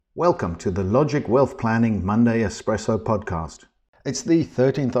Welcome to the Logic Wealth Planning Monday Espresso podcast. It's the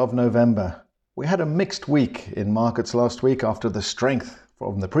 13th of November. We had a mixed week in markets last week after the strength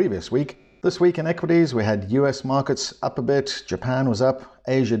from the previous week. This week in equities, we had US markets up a bit, Japan was up,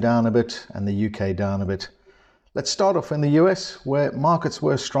 Asia down a bit, and the UK down a bit. Let's start off in the US, where markets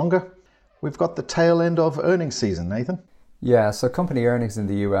were stronger. We've got the tail end of earnings season, Nathan. Yeah, so company earnings in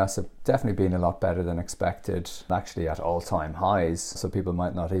the US have definitely been a lot better than expected, actually at all-time highs. So people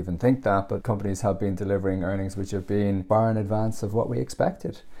might not even think that, but companies have been delivering earnings which have been far in advance of what we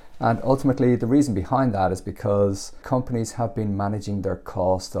expected. And ultimately, the reason behind that is because companies have been managing their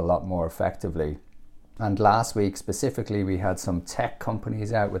cost a lot more effectively. And last week specifically, we had some tech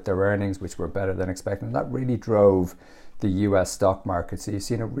companies out with their earnings which were better than expected. And that really drove the US stock market. So you've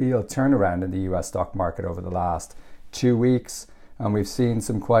seen a real turnaround in the US stock market over the last 2 weeks, and we've seen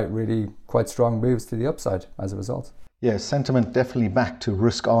some quite strong moves to the upside as a result. Yeah, sentiment definitely back to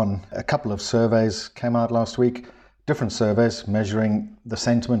risk on. A couple of surveys came out last week, different surveys measuring the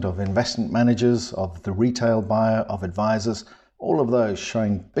sentiment of investment managers, of the retail buyer, of advisors, all of those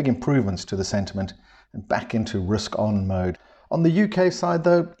showing big improvements to the sentiment and back into risk on mode. On the UK side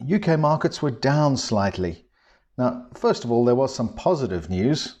though, UK markets were down slightly. Now, first of all, there was some positive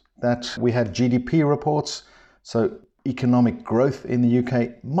news that we had GDP reports. So economic growth in the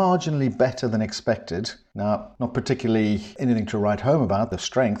UK marginally better than expected. Now, not particularly anything to write home about, the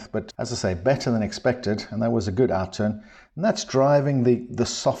strength, but as I say, better than expected, and that was a good outturn. And that's driving the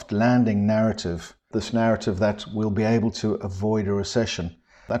soft landing narrative, this narrative that we'll be able to avoid a recession.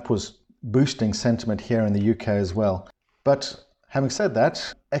 That was boosting sentiment here in the UK as well. But having said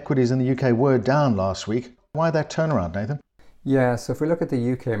that, equities in the UK were down last week. Why that turnaround, Nathan? Yeah, so if we look at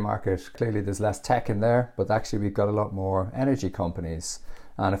the UK market, clearly there's less tech in there, but actually we've got a lot more energy companies.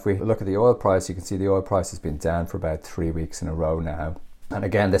 And if we look at the oil price, you can see the oil price has been down for about 3 weeks in a row now. And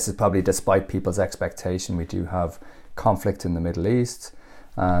again, this is probably despite people's expectation. We do have conflict in the Middle East,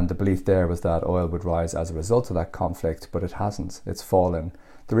 and the belief there was that oil would rise as a result of that conflict, but it hasn't. It's fallen.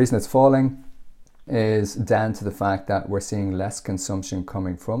 The reason it's falling is down to the fact that we're seeing less consumption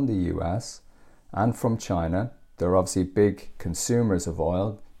coming from the US and from China. They're obviously big consumers of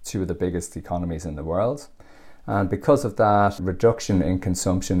oil, two of the biggest economies in the world. And because of that reduction in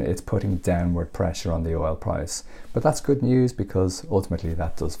consumption, it's putting downward pressure on the oil price. But that's good news because ultimately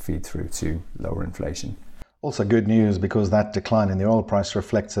that does feed through to lower inflation. Also good news because that decline in the oil price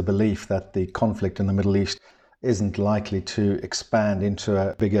reflects a belief that the conflict in the Middle East isn't likely to expand into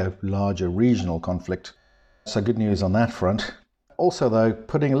a bigger, larger regional conflict. So good news on that front. Also, though,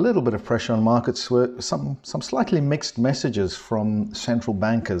 putting a little bit of pressure on markets were some slightly mixed messages from central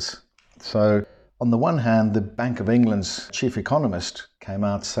bankers. So, on the one hand, the Bank of England's chief economist came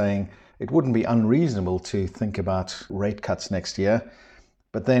out saying it wouldn't be unreasonable to think about rate cuts next year.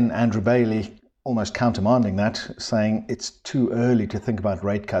 But then Andrew Bailey, almost countermanding that, saying it's too early to think about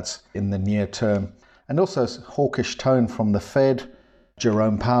rate cuts in the near term. And also hawkish tone from the Fed,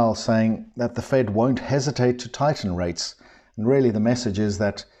 Jerome Powell saying that the Fed won't hesitate to tighten rates. And really the message is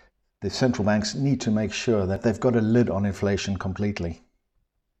that the central banks need to make sure that they've got a lid on inflation completely.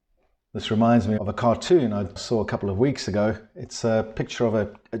 This reminds me of a cartoon I saw a couple of weeks ago. It's a picture of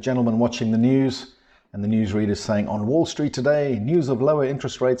a gentleman watching the news, and the newsreader saying, on Wall Street today, news of lower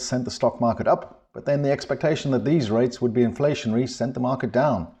interest rates sent the stock market up, but then the expectation that these rates would be inflationary sent the market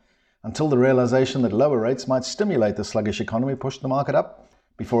down, until the realization that lower rates might stimulate the sluggish economy pushed the market up,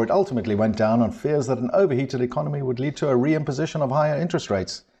 before it ultimately went down on fears that an overheated economy would lead to a reimposition of higher interest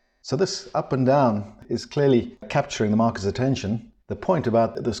rates. So this up and down is clearly capturing the market's attention. The point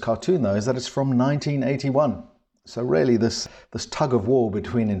about this cartoon, though, is that it's from 1981. So really this tug of war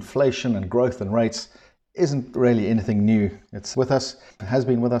between inflation and growth and rates isn't really anything new. It's with us, it has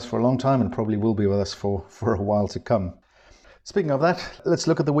been with us for a long time and probably will be with us for a while to come. Speaking of that, let's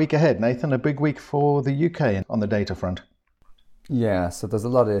look at the week ahead. Nathan, a big week for the UK on the data front. Yeah, so there's a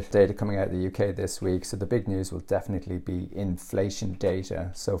lot of data coming out of the UK this week. So the big news will definitely be inflation data.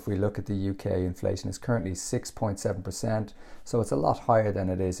 So if we look at the UK, inflation is currently 6.7%. So it's a lot higher than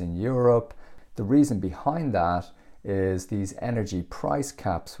it is in Europe. The reason behind that is these energy price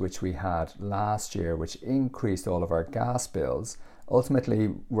caps, which we had last year, which increased all of our gas bills. Ultimately,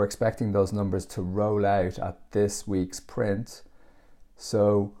 we're expecting those numbers to roll out at this week's print.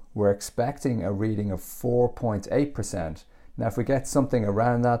 So we're expecting a reading of 4.8%. Now, if we get something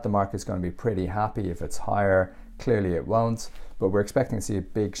around that, the market's going to be pretty happy. If it's higher, clearly it won't. But we're expecting to see a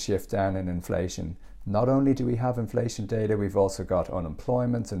big shift down in inflation. Not only do we have inflation data, we've also got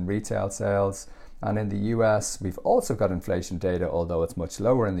unemployment and retail sales. And in the US, we've also got inflation data, although it's much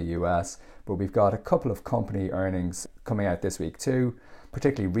lower in the US. But we've got a couple of company earnings coming out this week too.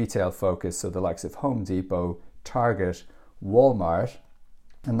 particularly retail focused, so the likes of Home Depot, Target, Walmart,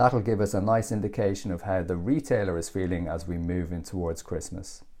 and that'll give us a nice indication of how the retailer is feeling as we move in towards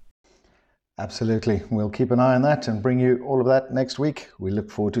Christmas. Absolutely. We'll keep an eye on that and bring you all of that next week. We look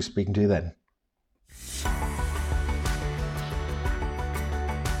forward to speaking to you then.